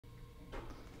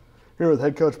Here with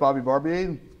head coach Bobby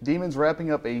Barbier. Demons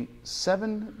wrapping up a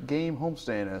 7-game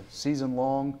homestand, a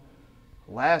season-long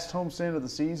last homestand of the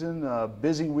season.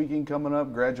 Busy weekend coming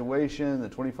up, graduation, the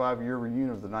 25-year reunion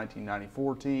of the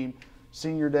 1994 team,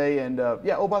 senior day, and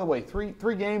oh, by the way,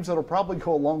 three games that'll probably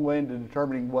go a long way into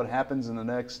determining what happens in the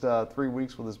next 3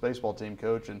 weeks with this baseball team,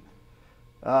 coach. And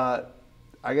I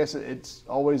guess it's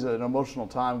always an emotional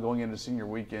time going into senior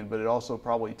weekend, but it also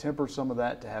probably tempers some of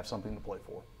that to have something to play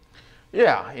for.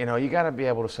 Yeah, you got to be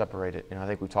able to separate it. I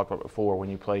think we talked about it before when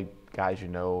you play guys or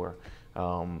no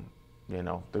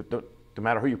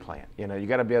matter who you're playing, you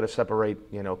got to be able to separate,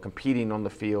 competing on the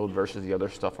field versus the other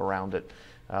stuff around it.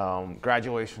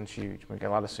 Graduation's huge. We've got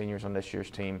a lot of seniors on this year's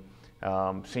team.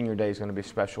 Senior day is going to be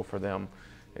special for them.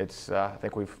 It's I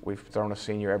think we've thrown a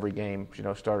senior every game,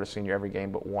 started a senior every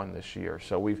game but one this year.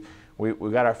 So we've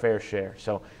got our fair share.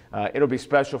 So it'll be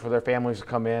special for their families to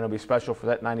come in. It'll be special for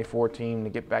that 94 team to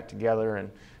get back together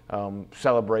and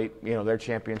celebrate, their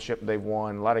championship they've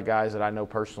won. A lot of guys that I know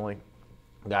personally,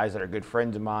 guys that are good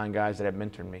friends of mine, guys that have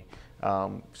mentored me.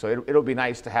 So it'll be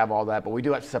nice to have all that, but we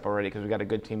do have to separate it because we've got a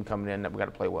good team coming in that we've got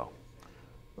to play well.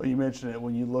 Well, you mentioned it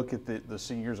when you look at the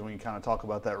seniors, and we can kind of talk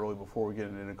about that really before we get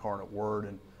into Incarnate Word.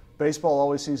 And baseball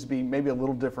always seems to be maybe a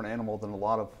little different animal than a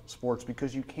lot of sports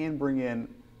because you can bring in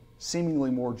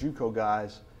seemingly more JUCO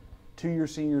guys, 2-year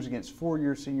seniors against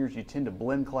 4-year seniors. You tend to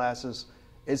blend classes.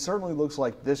 It certainly looks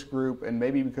like this group, and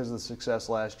maybe because of the success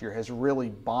last year, has really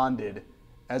bonded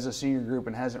as a senior group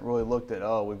and hasn't really looked at,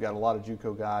 we've got a lot of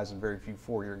JUCO guys and very few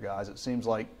 4-year guys. It seems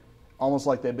like almost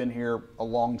like they've been here a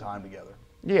long time together.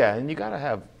 Yeah, and you got to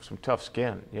have some tough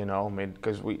skin,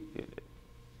 because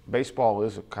baseball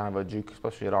is kind of a JUCO,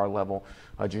 especially at our level,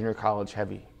 a junior college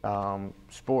heavy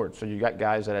sport. So you got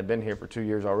guys that have been here for 2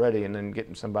 years already, and then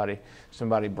getting somebody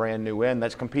brand new in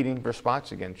that's competing for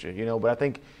spots against you. But I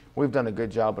think we've done a good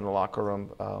job in the locker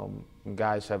room.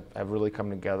 Guys have really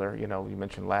come together. You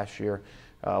mentioned last year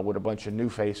with a bunch of new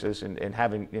faces and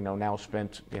having now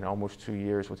spent almost 2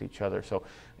 years with each other. So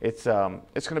it's going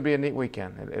to be a neat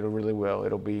weekend. It really will.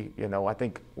 It'll be I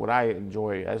think what I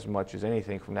enjoy as much as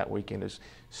anything from that weekend is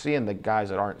seeing the guys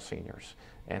that aren't seniors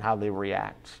and how they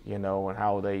react, and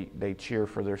how they cheer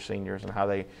for their seniors and how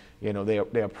they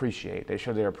appreciate. They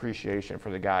show their appreciation for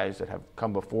the guys that have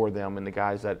come before them and the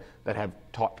guys that have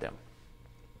taught them.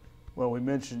 Well, you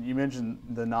mentioned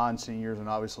the non-seniors, and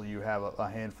obviously you have a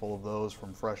handful of those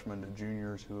from freshmen to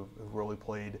juniors who have really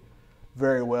played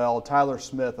very well. Tyler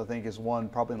Smith, I think, has won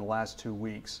probably in the last 2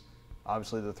 weeks,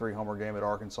 obviously the 3-homer game at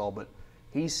Arkansas, but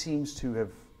he seems to have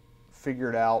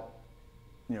figured out,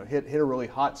 hit a really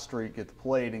hot streak at the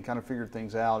plate and kind of figured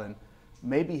things out, and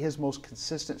maybe his most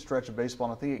consistent stretch of baseball,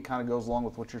 and I think it kind of goes along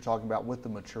with what you're talking about with the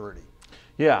maturity.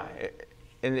 Yeah.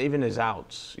 And even his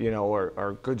outs,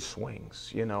 are good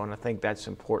swings, and I think that's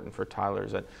important for Tyler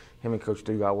is that him and Coach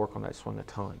Dugas work on that swing a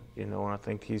ton, and I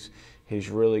think he's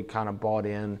really kind of bought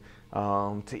in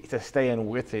to stay in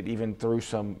with it even through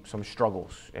some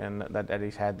struggles and that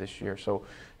he's had this year. So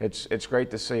it's great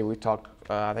to see. We talked,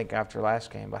 I think, after last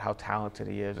game about how talented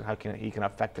he is and how he can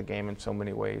affect the game in so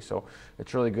many ways. So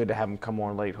it's really good to have him come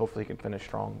on late. Hopefully he can finish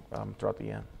strong throughout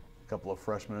the end. Couple of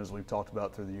freshmen, as we've talked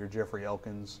about through the year, Jeffrey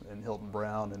Elkins and Hilton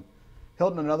Brown. And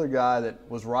Hilton, another guy that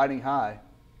was riding high,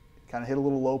 kind of hit a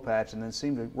little low patch and then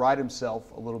seemed to ride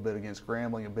himself a little bit against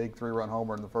Grambling, a big 3-run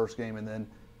homer in the first game. And then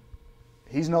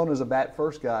he's known as a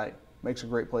bat-first guy, makes a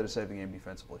great play to save the game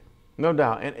defensively. No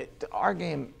doubt. And our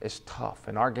game is tough.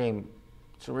 And our game,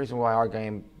 it's the reason why our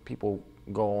game, people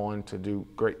go on to do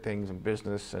great things in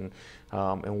business and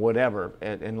whatever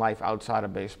in life outside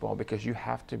of baseball, because you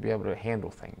have to be able to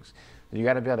handle things. You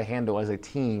got to be able to handle as a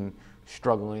team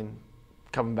struggling,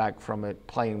 coming back from it,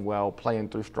 playing well, playing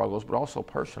through struggles, but also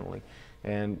personally.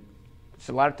 And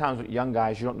so a lot of times with young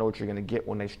guys, you don't know what you're going to get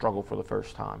when they struggle for the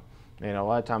first time. A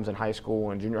lot of times in high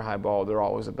school and junior high ball, they're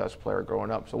always the best player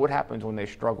growing up. So what happens when they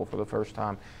struggle for the first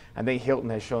time? I think Hilton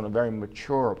has shown a very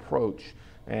mature approach,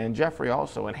 and Jeffrey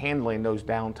also, in handling those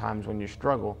down times when you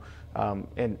struggle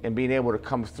and being able to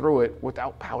come through it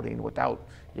without pouting, without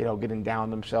getting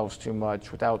down themselves too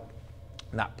much, without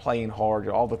not playing hard,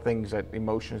 all the things that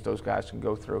emotions those guys can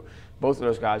go through. Both of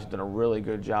those guys have done a really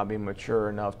good job being mature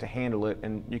enough to handle it,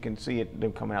 and you can see it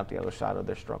them coming out the other side of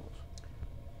their struggles.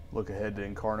 Look ahead to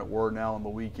Incarnate Word now on the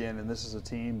weekend, and this is a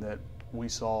team that we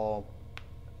saw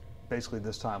basically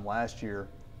this time last year,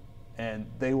 and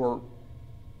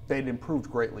they'd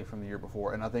improved greatly from the year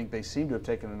before, and I think they seem to have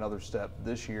taken another step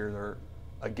this year. They're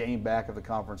a game back of the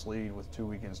conference lead with 2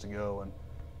 weekends to go, and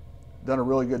done a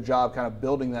really good job kind of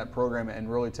building that program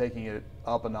and really taking it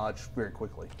up a notch very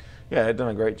quickly. Yeah, they've done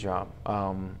a great job.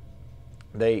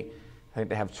 They I think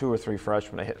they have 2 or 3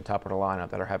 freshmen that hit the top of the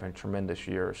lineup that are having tremendous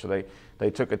years. So they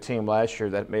took a team last year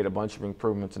that made a bunch of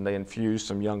improvements, and they infused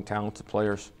some young, talented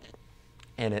players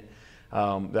in it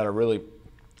that are really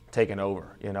taking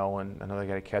over, you know. And I know they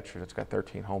got a catcher that's got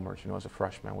 13 homers, you know, as a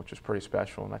freshman, which is pretty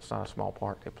special, and that's not a small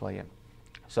part they play in.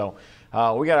 So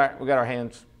we got our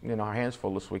hands, you know, our hands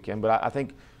full this weekend. But I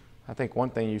think one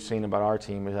thing you've seen about our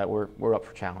team is that we're up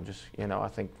for challenges. You know, I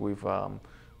think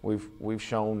we've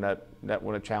shown that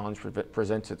when a challenge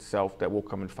presents itself, that we'll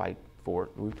come and fight for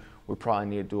it. We probably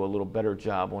need to do a little better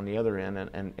job on the other end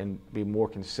and be more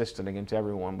consistent against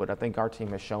everyone. But I think our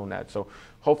team has shown that. So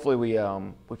hopefully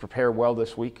we prepare well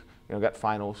this week. You know, got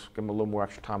finals, give them a little more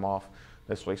extra time off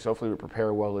this week. So hopefully we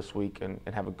prepare well this week and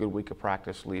have a good week of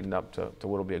practice leading up to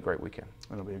what will be a great weekend.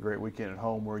 It'll be a great weekend at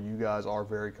home where you guys are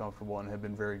very comfortable and have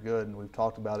been very good. And we've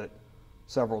talked about it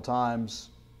several times.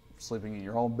 Sleeping in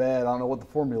your own bed. I don't know what the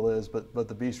formula is, but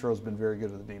the Bistro's been very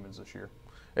good with the Demons this year.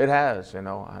 It has, you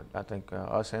know. I think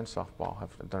us and softball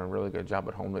have done a really good job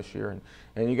at home this year,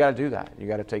 and you got to do that. You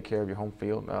got to take care of your home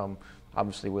field.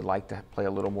 Obviously, we'd like to play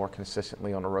a little more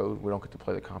consistently on the road. We don't get to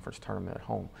play the conference tournament at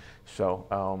home, so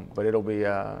but it'll be,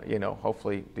 you know,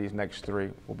 hopefully these next 3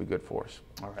 will be good for us.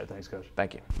 All right, thanks, Coach.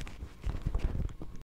 Thank you.